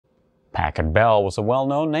Packard Bell was a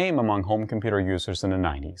well-known name among home computer users in the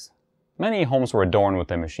 90s. Many homes were adorned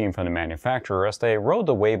with a machine from the manufacturer as they rode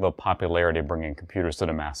the wave of popularity bringing computers to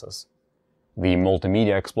the masses. The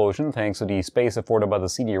multimedia explosion, thanks to the space afforded by the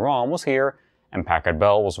CD-ROM, was here, and Packard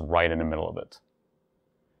Bell was right in the middle of it.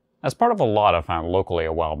 As part of a lot I found locally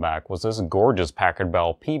a while back was this gorgeous Packard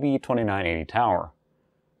Bell PB2980 tower.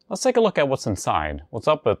 Let's take a look at what's inside, what's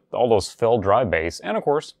up with all those filled drive bays, and of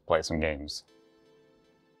course, play some games.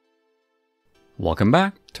 Welcome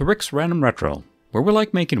back to Rick's Random Retro, where we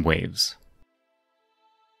like making waves.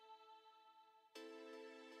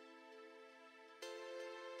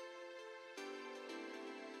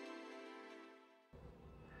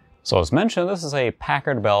 So as mentioned, this is a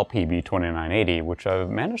Packard Bell PB2980, which I've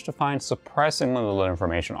managed to find surprisingly little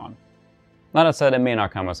information on. That said, it may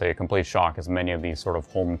not come as a complete shock, as many of these sort of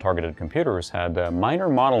home-targeted computers had minor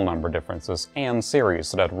model number differences and series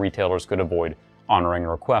so that retailers could avoid honoring a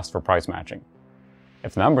request for price matching.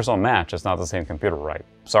 If the numbers don't match, it's not the same computer, right?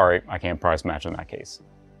 Sorry, I can't price match in that case.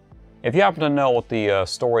 If you happen to know what the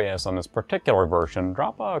story is on this particular version,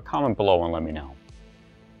 drop a comment below and let me know.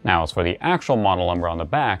 Now, as for the actual model number on the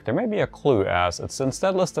back, there may be a clue, as it's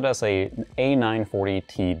instead listed as a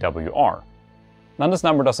A940TWR. Now, this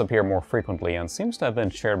number does appear more frequently and seems to have been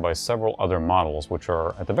shared by several other models, which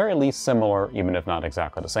are at the very least similar, even if not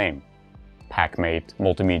exactly the same. Packmate,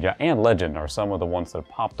 Multimedia, and Legend are some of the ones that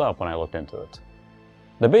popped up when I looked into it.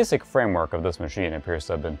 The basic framework of this machine appears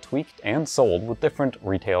to have been tweaked and sold with different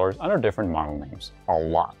retailers under different model names. A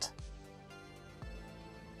lot.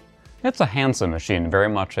 It's a handsome machine, very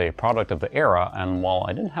much a product of the era, and while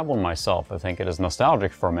I didn't have one myself, I think it is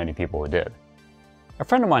nostalgic for many people who did. A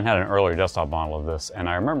friend of mine had an earlier desktop model of this, and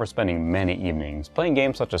I remember spending many evenings playing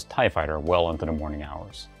games such as TIE Fighter well into the morning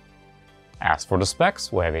hours. As for the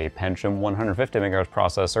specs, we have a Pentium 150MHz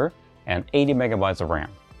processor and 80MB of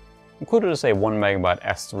RAM. Included is a 1MB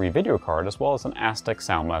S3 video card as well as an Aztec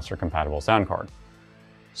Sound Blaster compatible sound card.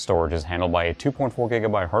 Storage is handled by a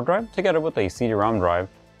 2.4GB hard drive together with a CD-ROM drive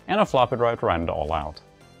and a floppy drive to round it all out.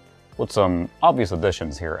 With some obvious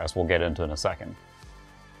additions here, as we'll get into in a second.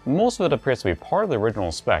 Most of it appears to be part of the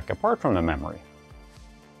original spec apart from the memory.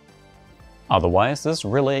 Otherwise, this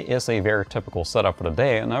really is a very typical setup for the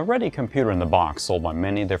day and a ready computer in the box sold by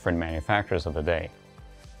many different manufacturers of the day.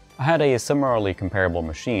 I had a similarly comparable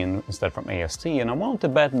machine instead from AST, and I'm willing to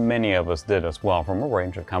bet many of us did as well from a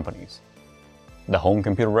range of companies. The home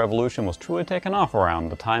computer revolution was truly taken off around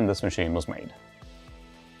the time this machine was made.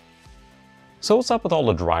 So what's up with all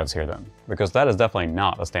the drives here then? Because that is definitely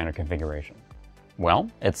not a standard configuration.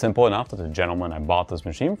 Well, it's simple enough that the gentleman I bought this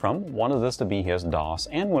machine from wanted this to be his DOS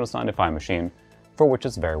and Windows 95 machine, for which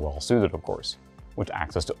it's very well suited, of course, with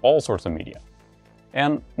access to all sorts of media.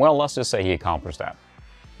 And, well, let's just say he accomplished that.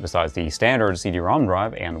 Besides the standard CD-ROM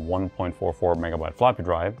drive and 1.44MB floppy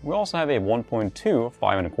drive, we also have a 1.2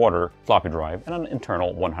 5¼ floppy drive and an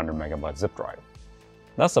internal 100MB zip drive.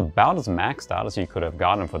 That's about as maxed out as you could have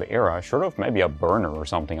gotten for the era, short of maybe a burner or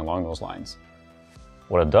something along those lines.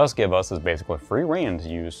 What it does give us is basically free rein to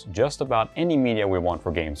use just about any media we want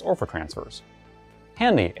for games or for transfers.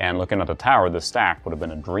 Handy, and looking at the tower, this stack would have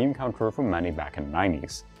been a dream come true for many back in the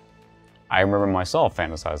 90s. I remember myself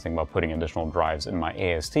fantasizing about putting additional drives in my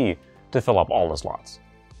AST to fill up all the slots.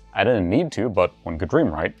 I didn't need to, but one could dream,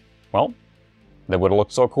 right? Well, that would have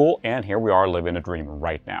looked so cool, and here we are living a dream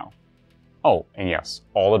right now. Oh, and yes,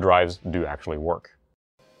 all the drives do actually work.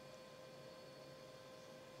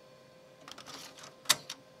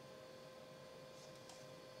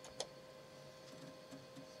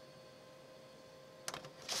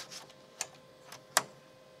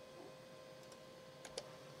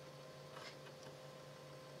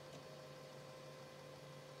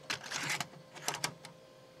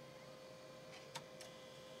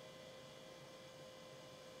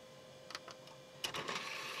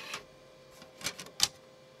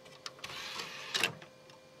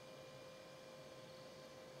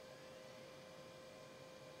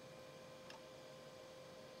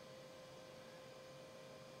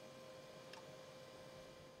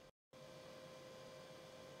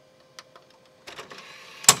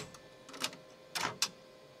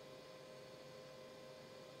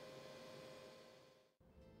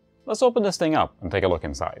 Let's open this thing up and take a look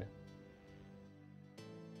inside.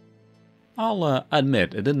 I'll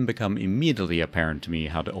admit it didn't become immediately apparent to me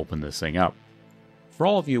how to open this thing up. For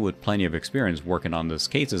all of you with plenty of experience working on this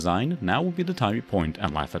case design, now would be the time you point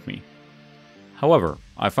and laugh at me. However,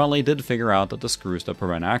 I finally did figure out that the screws that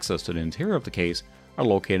prevent access to the interior of the case are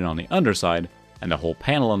located on the underside, and the whole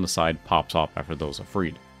panel on the side pops off after those are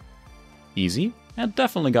freed. Easy, and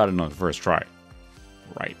definitely got it on the first try.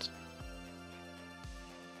 Right.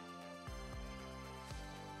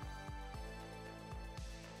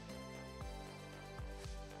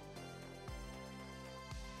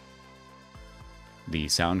 The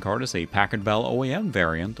sound card is a Packard Bell OEM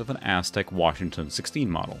variant of an Aztec Washington 16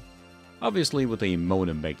 model, obviously with a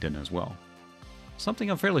modem baked in as well. Something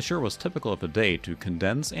I'm fairly sure was typical of the day to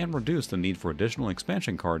condense and reduce the need for additional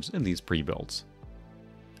expansion cards in these pre-builds.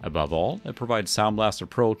 Above all, it provides Sound Blaster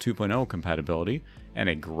Pro 2.0 compatibility and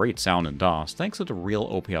a great sound in DOS thanks to the real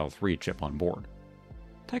OPL3 chip on board.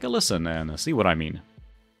 Take a listen and see what I mean.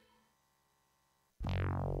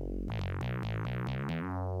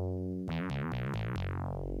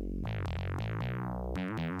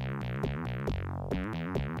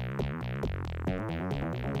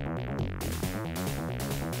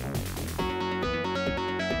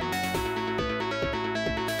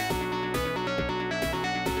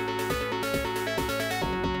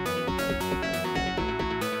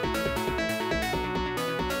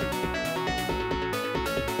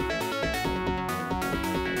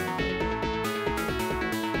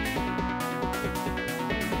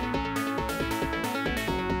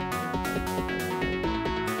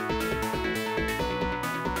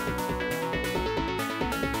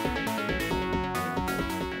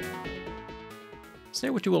 Say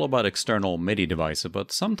what you will about external MIDI devices,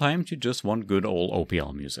 but sometimes you just want good old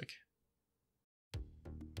OPL music.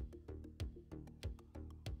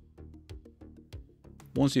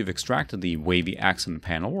 Once you've extracted the wavy accent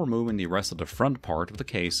panel, removing the rest of the front part of the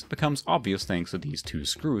case becomes obvious thanks to these two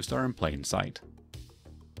screws that are in plain sight.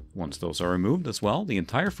 Once those are removed as well, the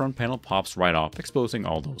entire front panel pops right off, exposing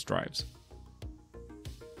all those drives.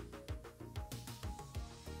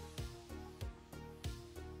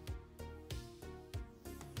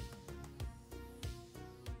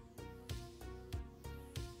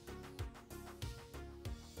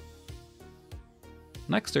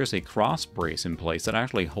 Next, there's a cross brace in place that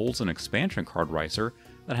actually holds an expansion card riser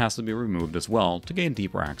that has to be removed as well to gain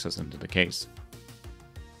deeper access into the case.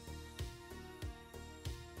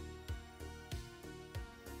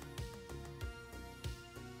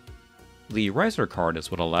 The riser card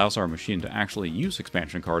is what allows our machine to actually use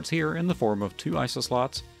expansion cards here in the form of 2 ISO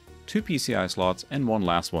slots, 2 PCI slots, and one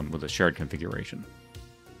last one with a shared configuration.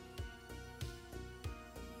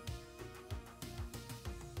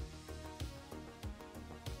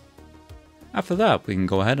 After that, we can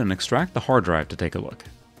go ahead and extract the hard drive to take a look.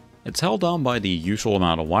 It's held on by the usual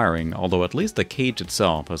amount of wiring, although at least the cage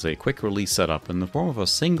itself has a quick release setup in the form of a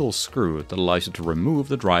single screw that allows you to remove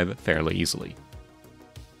the drive fairly easily.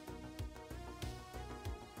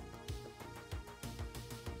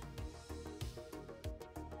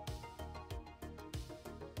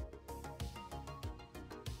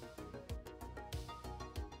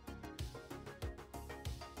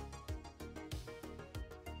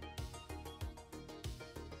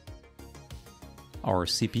 Our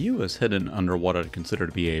CPU is hidden under what I'd consider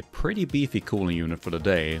to be a pretty beefy cooling unit for the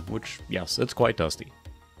day, which, yes, it's quite dusty.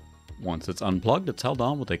 Once it's unplugged, it's held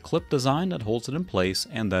on with a clip design that holds it in place,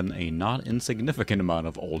 and then a not insignificant amount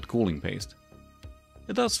of old cooling paste.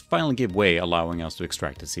 It does finally give way, allowing us to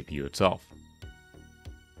extract the CPU itself.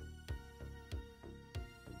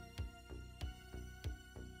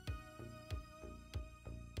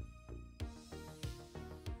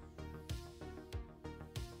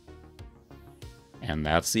 And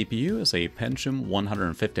that CPU is a Pentium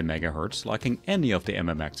 150MHz, lacking any of the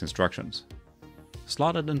M.A.X instructions.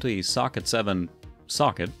 Slotted into a socket 7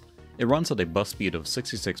 socket, it runs at a bus speed of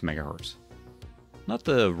 66 MHz. Not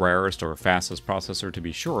the rarest or fastest processor to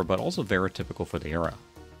be sure, but also very typical for the era.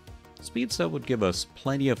 Speeds that would give us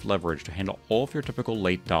plenty of leverage to handle all of your typical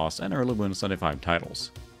late DOS and early Windows 95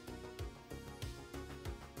 titles.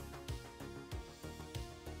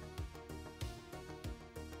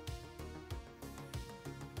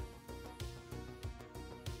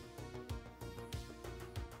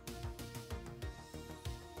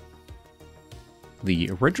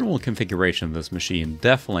 The original configuration of this machine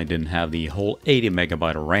definitely didn't have the whole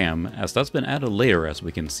 80MB of RAM, as that's been added later, as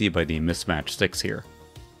we can see by the mismatched sticks here.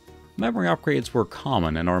 Memory upgrades were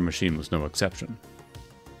common, and our machine was no exception.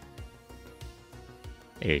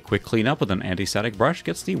 A quick cleanup with an anti-static brush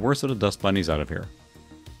gets the worst of the dust bunnies out of here.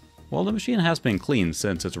 While the machine has been cleaned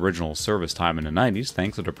since its original service time in the 90s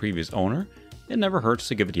thanks to the previous owner, it never hurts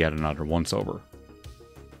to give it yet another once-over.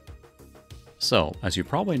 So, as you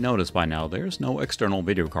probably noticed by now, there's no external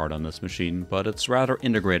video card on this machine, but it's rather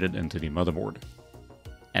integrated into the motherboard.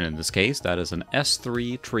 And in this case, that is an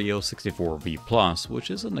S3 Trio 64V+,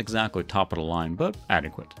 which isn't exactly top of the line, but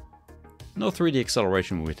adequate. No 3D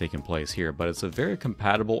acceleration will be taking place here, but it's a very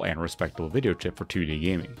compatible and respectable video chip for 2D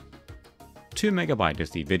gaming. 2MB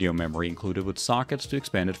is the video memory included, with sockets to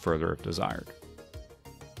expand it further if desired.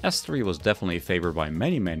 S3 was definitely favored by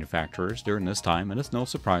many manufacturers during this time, and it's no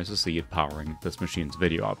surprise to see it powering this machine's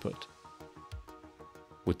video output.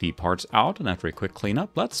 With the parts out and after a quick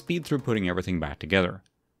cleanup, let's speed through putting everything back together.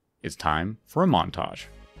 It's time for a montage.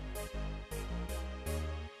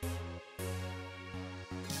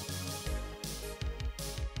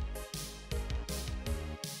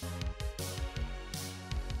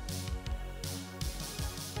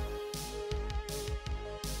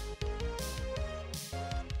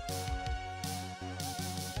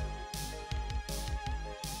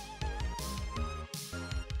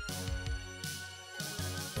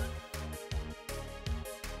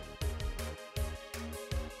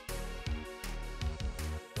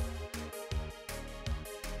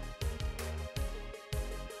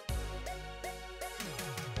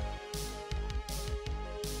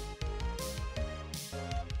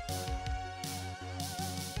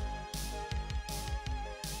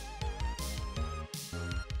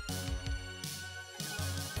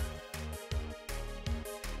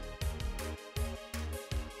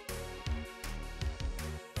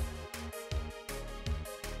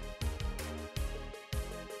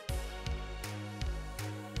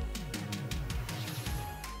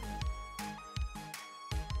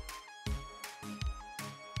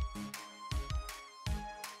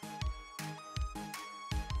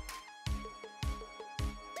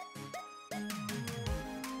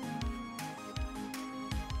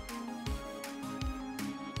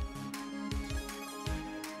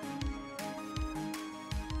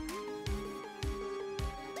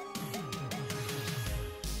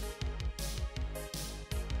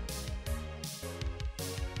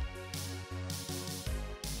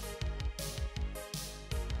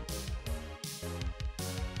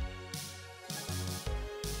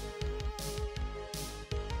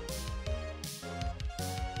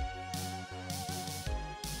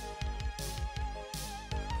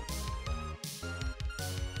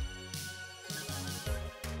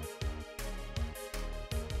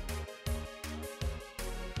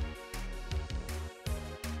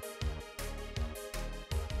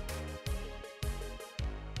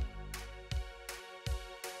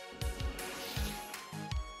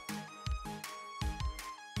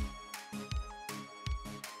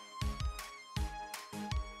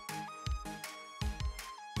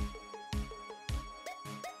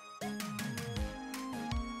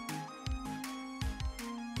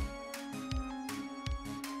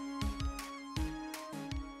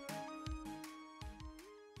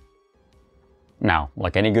 Now,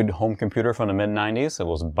 like any good home computer from the mid-90s, it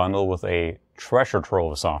was bundled with a treasure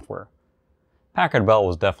trove of software. Packard Bell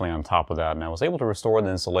was definitely on top of that, and I was able to restore the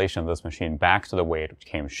installation of this machine back to the way it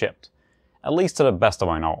came shipped, at least to the best of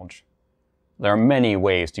my knowledge. There are many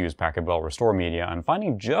ways to use Packard Bell Restore Media, and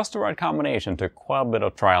finding just the right combination took quite a bit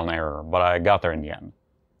of trial and error, but I got there in the end.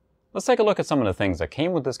 Let's take a look at some of the things that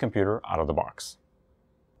came with this computer out of the box.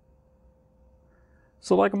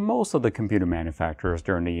 So like most of the computer manufacturers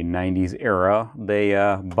during the 90s era, they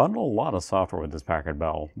bundled a lot of software with this Packard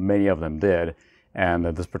Bell. Many of them did, and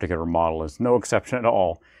this particular model is no exception at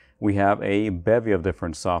all. We have a bevy of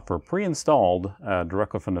different software pre-installed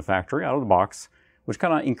directly from the factory out of the box, which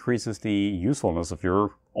kind of increases the usefulness of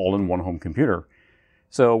your all-in-one home computer.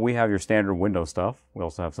 So we have your standard Windows stuff. We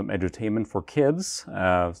also have some edutainment for kids,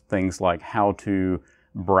 things like how to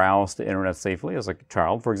browse the internet safely as a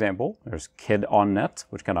child, for example. There's Kid on Net,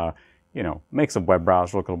 which kind of, makes a web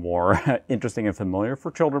browser look a little more interesting and familiar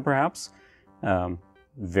for children, perhaps.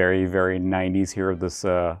 Very, very 90s here, this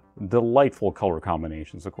delightful color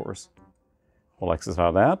combinations, of course. We'll exit out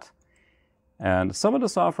of that. And some of the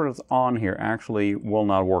software that's on here actually will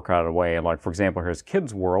not work out of the way. Like, for example, here's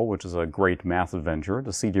Kids World, which is a great math adventure,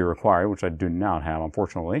 the CD required, which I do not have,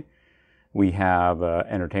 unfortunately. We have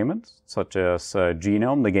entertainment, such as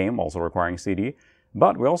Genome, the game, also requiring CD.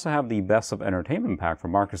 But we also have the Best of Entertainment pack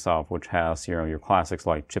from Microsoft, which has, your classics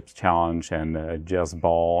like Chips Challenge and Jazz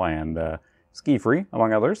Ball and Ski Free,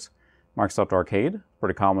 among others. Microsoft Arcade,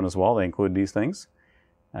 pretty common as well. They include these things.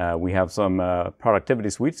 We have some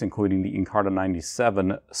productivity suites, including the Encarta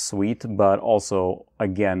 97 suite, but also,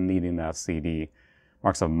 again, needing that CD.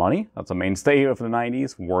 Microsoft Money, that's a mainstay of the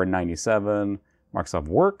 90s. Word 97, Microsoft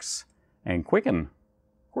Works, and Quicken.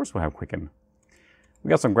 Of course we have Quicken. We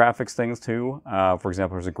got some graphics things too. For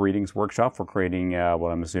example, there's a greetings workshop for creating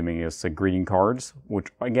what I'm assuming is greeting cards, which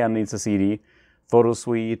again needs a CD. Photo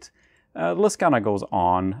suite. The list kind of goes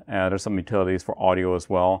on. There's some utilities for audio as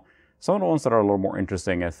well. Some of the ones that are a little more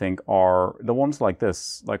interesting, I think, are the ones like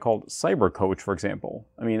this, like called Cyber Coach, for example.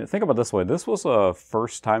 I mean, think about it this way. This was a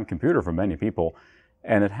first-time computer for many people,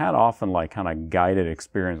 and it had often like kind of guided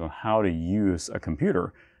experience on how to use a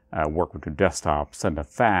computer. Work with your desktop, send a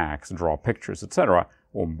fax, draw pictures, etc.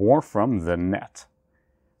 Or more from the net.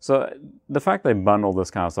 So the fact they bundle this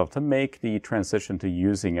kind of stuff to make the transition to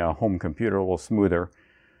using a home computer a little smoother.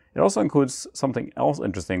 It also includes something else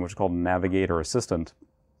interesting, which is called Navigator Assistant,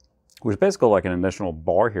 which is basically like an additional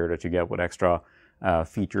bar here that you get with extra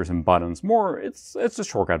features and buttons. It's a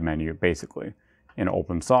shortcut menu, basically.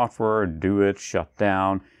 Open software, do it, shut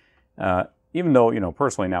down. Even though,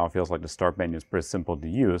 personally now it feels like the start menu is pretty simple to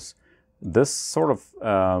use, this sort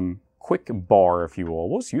of quick bar, if you will,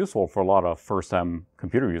 was useful for a lot of first-time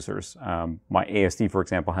computer users. My ASD, for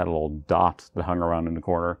example, had a little dot that hung around in the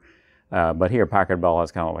corner. But here, Packard Bell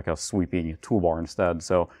has kind of like a sweeping toolbar instead.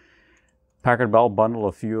 So Packard Bell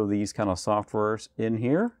bundled a few of these kind of softwares in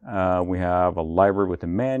here. We have a library with the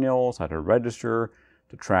manuals, how to register,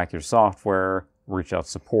 to track your software, reach out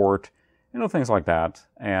support, things like that.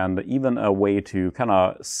 And even a way to kind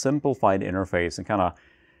of simplify the interface and kind of,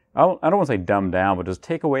 I don't want to say dumb down, but just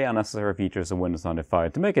take away unnecessary features of Windows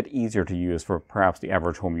 95 to make it easier to use for perhaps the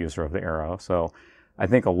average home user of the era. So I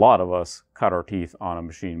think a lot of us cut our teeth on a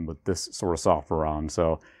machine with this sort of software on.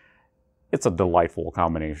 So it's a delightful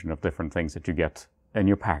combination of different things that you get in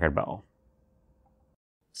your Packard Bell.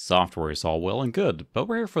 Software is all well and good, but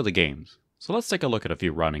we're here for the games. So let's take a look at a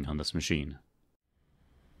few running on this machine.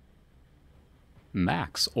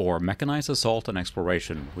 M.A.X, or Mechanized Assault and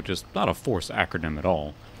Exploration, which is not a forced acronym at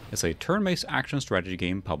all, is a turn-based action strategy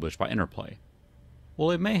game published by Interplay.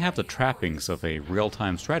 While it may have the trappings of a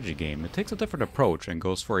real-time strategy game, it takes a different approach and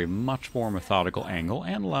goes for a much more methodical angle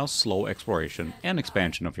and allows slow exploration and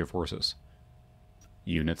expansion of your forces.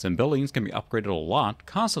 Units and buildings can be upgraded a lot,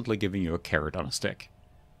 constantly giving you a carrot on a stick.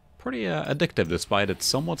 Pretty addictive despite its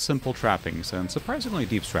somewhat simple trappings and surprisingly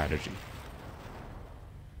deep strategy.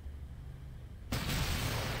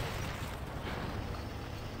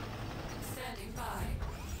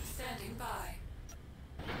 Standing by.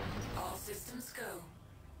 All systems go.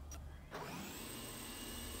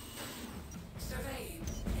 Surveying.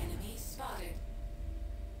 Enemy spotted.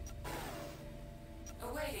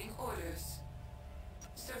 Awaiting orders.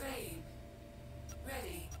 Surveying.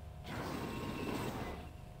 Ready.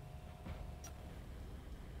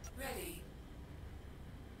 Ready.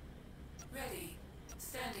 Ready.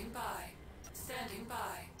 Standing by. Standing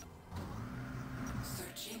by.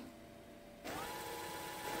 Searching.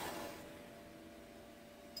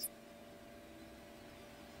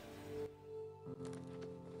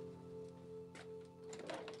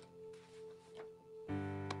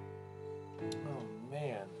 Oh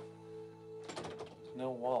man.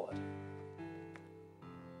 No wallet.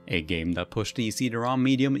 A game that pushed the CD-ROM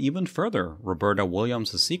medium even further, Roberta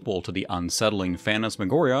Williams' sequel to the unsettling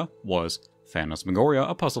Phantasmagoria was Phantasmagoria: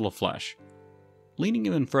 A Puzzle of Flesh. Leaning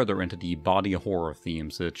even further into the body horror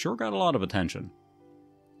themes, it sure got a lot of attention.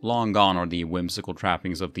 Long gone are the whimsical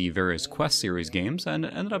trappings of the various Quest series games, and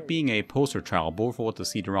it ended up being a poster child both for what the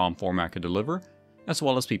CD-ROM format could deliver, as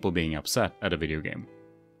well as people being upset at a video game.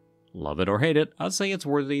 Love it or hate it, I'd say it's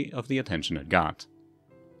worthy of the attention it got.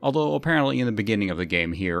 Although apparently in the beginning of the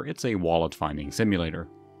game here, it's a wallet-finding simulator.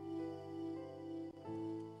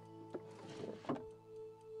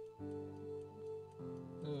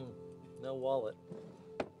 No wallet.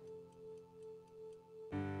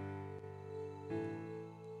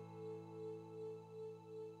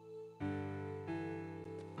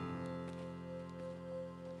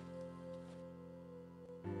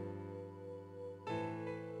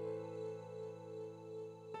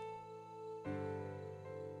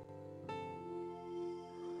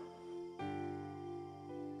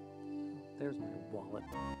 There's my wallet.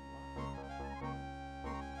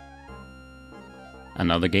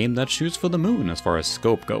 Another game that shoots for the moon as far as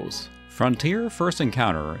scope goes. Frontier First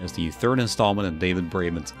Encounter is the third installment in David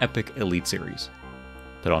Braben's epic Elite series.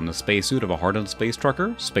 Put on the spacesuit of a hardened space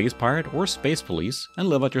trucker, space pirate, or space police, and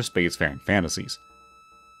live out your spacefaring fantasies.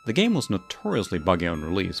 The game was notoriously buggy on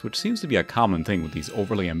release, which seems to be a common thing with these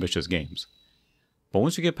overly ambitious games. But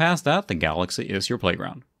once you get past that, the galaxy is your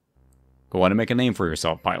playground. Go on and make a name for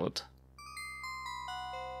yourself, pilot.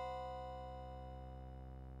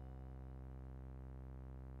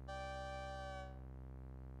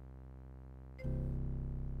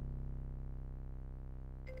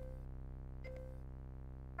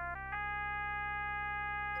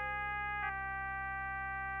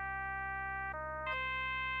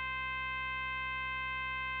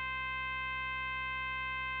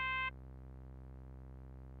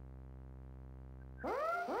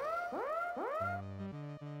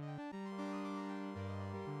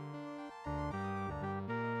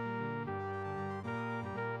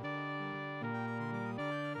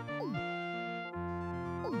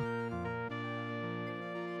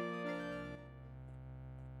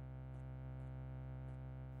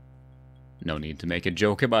 No need to make a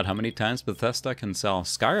joke about how many times Bethesda can sell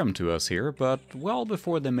Skyrim to us here, but well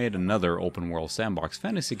before they made another open-world sandbox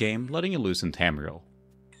fantasy game letting you loose in Tamriel.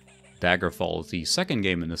 Daggerfall is the second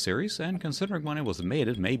game in the series, and considering when it was made,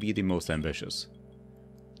 it may be the most ambitious.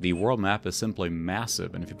 The world map is simply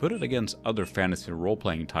massive, and if you put it against other fantasy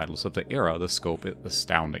role-playing titles of the era, the scope is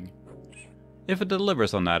astounding. If it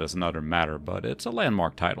delivers on that is another matter, but it's a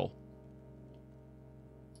landmark title.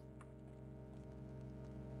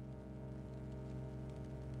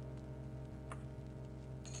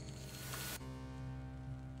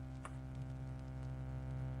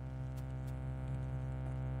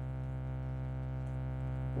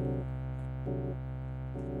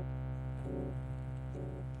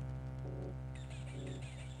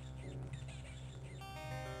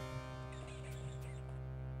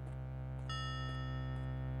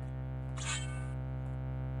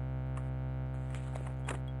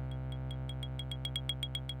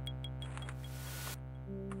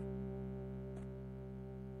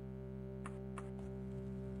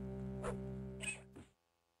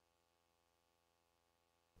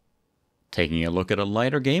 Taking a look at a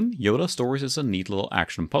lighter game, Yoda Stories is a neat little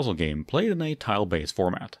action puzzle game played in a tile-based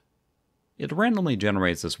format. It randomly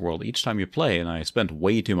generates this world each time you play, and I spent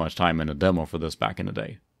way too much time in a demo for this back in the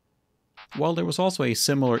day. While there was also a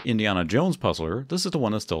similar Indiana Jones puzzler, this is the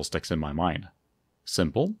one that still sticks in my mind.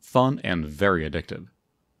 Simple, fun, and very addictive.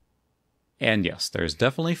 And yes, there's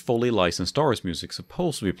definitely fully licensed Star Wars music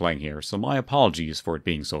supposed to be playing here, so my apologies for it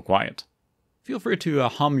being so quiet. Feel free to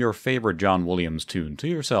hum your favorite John Williams tune to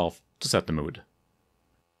yourself to set the mood.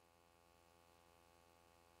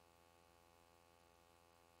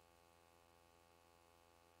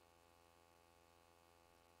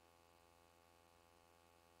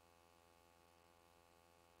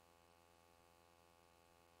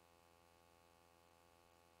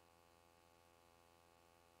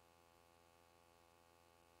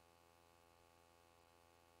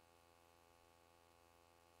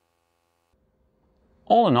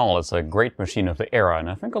 All in all, it's a great machine of the era, and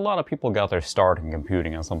I think a lot of people got their start in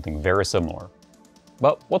computing on something very similar.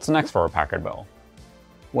 But what's next for a Packard Bell?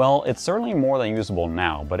 Well, it's certainly more than usable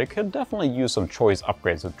now, but it could definitely use some choice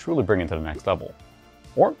upgrades to truly bring it to the next level.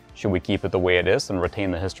 Or should we keep it the way it is and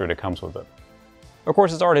retain the history that comes with it? Of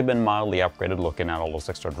course, it's already been mildly upgraded looking at all those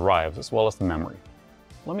extra drives, as well as the memory.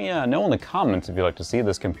 Let me know in the comments if you'd like to see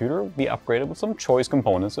this computer be upgraded with some choice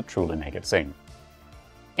components to truly make it sing.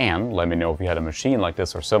 And let me know if you had a machine like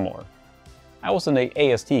this or similar. I was in the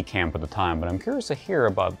AST camp at the time, but I'm curious to hear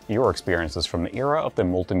about your experiences from the era of the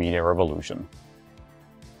multimedia revolution.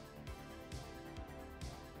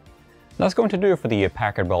 That's going to do it for the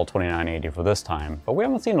Packard Bell 2980 for this time, but we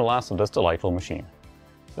haven't seen the last of this delightful machine.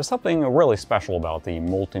 There's something really special about the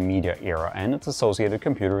multimedia era and its associated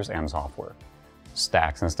computers and software.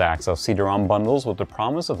 Stacks and stacks of CD-ROM bundles with the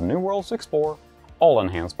promise of new worlds to explore, all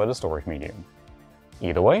enhanced by the storage medium.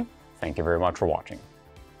 Either way, thank you very much for watching.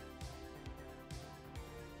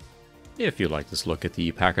 If you like this look at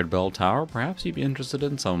the Packard Bell Tower, perhaps you'd be interested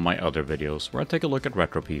in some of my other videos where I take a look at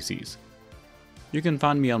retro PCs. You can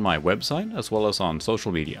find me on my website as well as on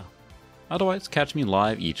social media. Otherwise, catch me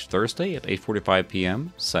live each Thursday at 8:45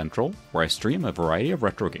 PM Central, where I stream a variety of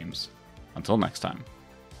retro games. Until next time.